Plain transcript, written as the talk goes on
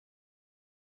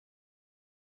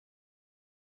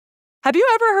Have you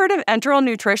ever heard of enteral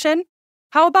nutrition?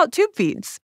 How about tube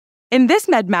feeds? In this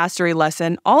Med Mastery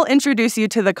lesson, I'll introduce you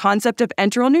to the concept of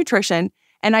enteral nutrition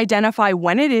and identify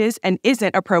when it is and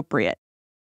isn't appropriate.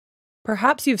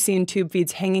 Perhaps you've seen tube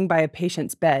feeds hanging by a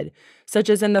patient's bed, such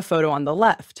as in the photo on the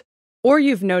left, or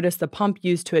you've noticed the pump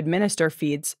used to administer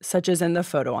feeds, such as in the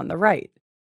photo on the right.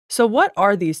 So what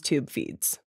are these tube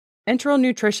feeds? Enteral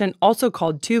nutrition, also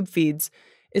called tube feeds,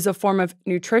 is a form of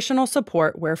nutritional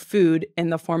support where food, in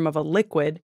the form of a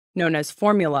liquid, known as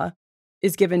formula,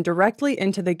 is given directly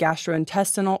into the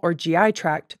gastrointestinal or GI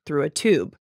tract through a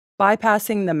tube,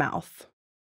 bypassing the mouth.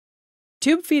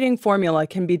 Tube feeding formula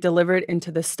can be delivered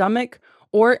into the stomach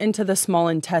or into the small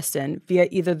intestine via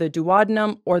either the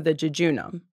duodenum or the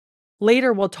jejunum.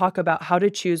 Later, we'll talk about how to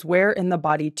choose where in the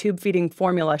body tube feeding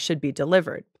formula should be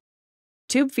delivered.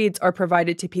 Tube feeds are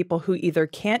provided to people who either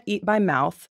can't eat by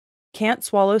mouth, can't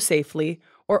swallow safely,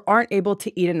 or aren't able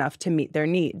to eat enough to meet their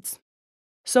needs.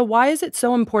 So why is it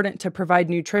so important to provide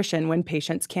nutrition when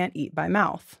patients can't eat by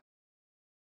mouth?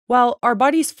 Well, our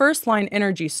body's first-line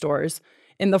energy stores,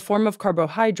 in the form of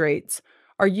carbohydrates,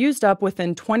 are used up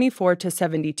within 24 to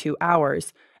 72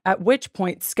 hours, at which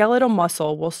point skeletal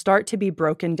muscle will start to be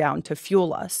broken down to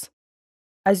fuel us.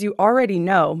 As you already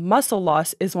know, muscle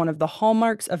loss is one of the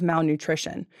hallmarks of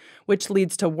malnutrition, which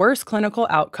leads to worse clinical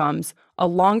outcomes, a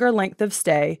longer length of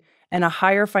stay, and a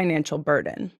higher financial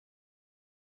burden.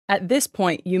 At this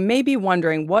point, you may be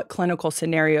wondering what clinical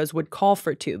scenarios would call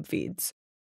for tube feeds.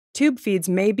 Tube feeds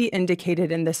may be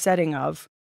indicated in the setting of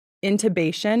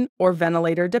intubation or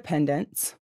ventilator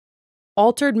dependence,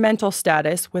 altered mental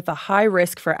status with a high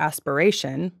risk for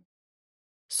aspiration,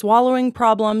 swallowing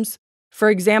problems, for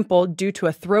example, due to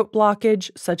a throat blockage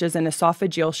such as an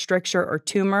esophageal stricture or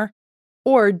tumor,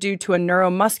 or due to a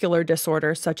neuromuscular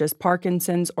disorder such as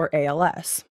Parkinson's or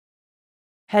ALS,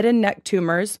 head and neck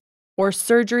tumors, or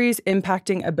surgeries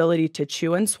impacting ability to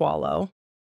chew and swallow,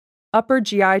 upper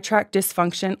GI tract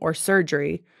dysfunction or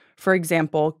surgery, for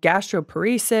example,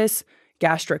 gastroparesis,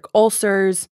 gastric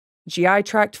ulcers, GI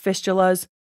tract fistulas,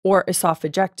 or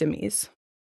esophagectomies,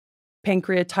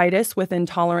 pancreatitis with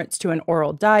intolerance to an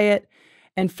oral diet,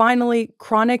 and finally,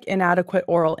 chronic inadequate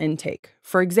oral intake,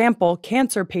 for example,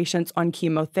 cancer patients on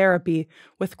chemotherapy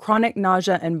with chronic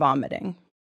nausea and vomiting.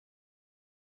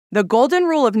 The golden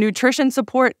rule of nutrition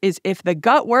support is if the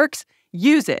gut works,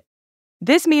 use it.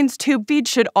 This means tube feeds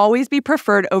should always be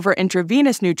preferred over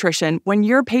intravenous nutrition when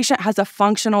your patient has a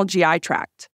functional GI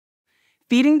tract.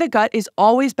 Feeding the gut is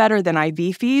always better than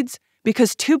IV feeds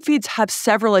because tube feeds have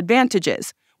several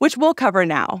advantages, which we'll cover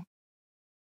now.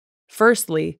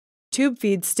 Firstly, tube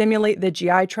feeds stimulate the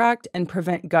GI tract and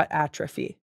prevent gut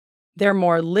atrophy. They're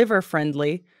more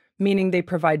liver-friendly, meaning they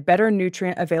provide better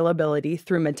nutrient availability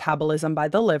through metabolism by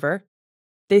the liver.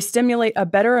 They stimulate a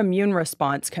better immune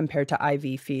response compared to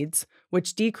IV feeds,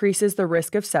 which decreases the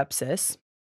risk of sepsis.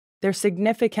 They're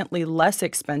significantly less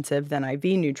expensive than IV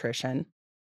nutrition.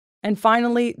 And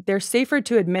finally, they're safer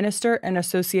to administer and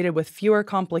associated with fewer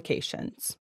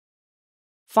complications.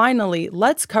 Finally,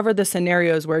 let's cover the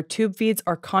scenarios where tube feeds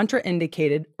are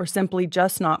contraindicated or simply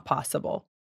just not possible.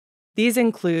 These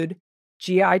include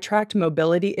GI tract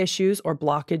mobility issues or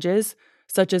blockages,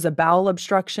 such as a bowel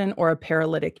obstruction or a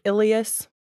paralytic ileus,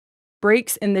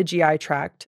 breaks in the GI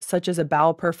tract, such as a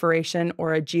bowel perforation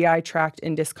or a GI tract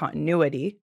in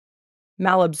discontinuity,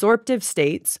 malabsorptive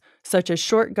states, such as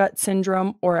short gut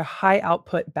syndrome or a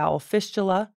high-output bowel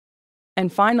fistula,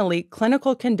 and finally,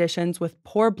 clinical conditions with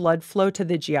poor blood flow to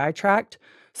the GI tract,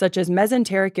 such as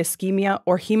mesenteric ischemia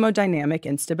or hemodynamic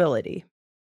instability.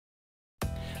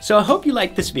 So I hope you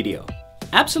liked this video.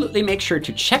 Absolutely make sure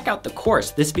to check out the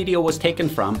course this video was taken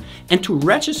from and to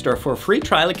register for a free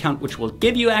trial account which will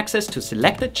give you access to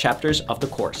selected chapters of the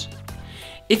course.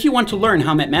 If you want to learn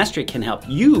how MedMastery can help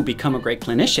you become a great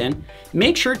clinician,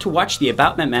 make sure to watch the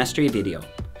About MedMastery video.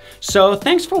 So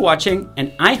thanks for watching,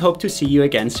 and I hope to see you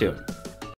again soon.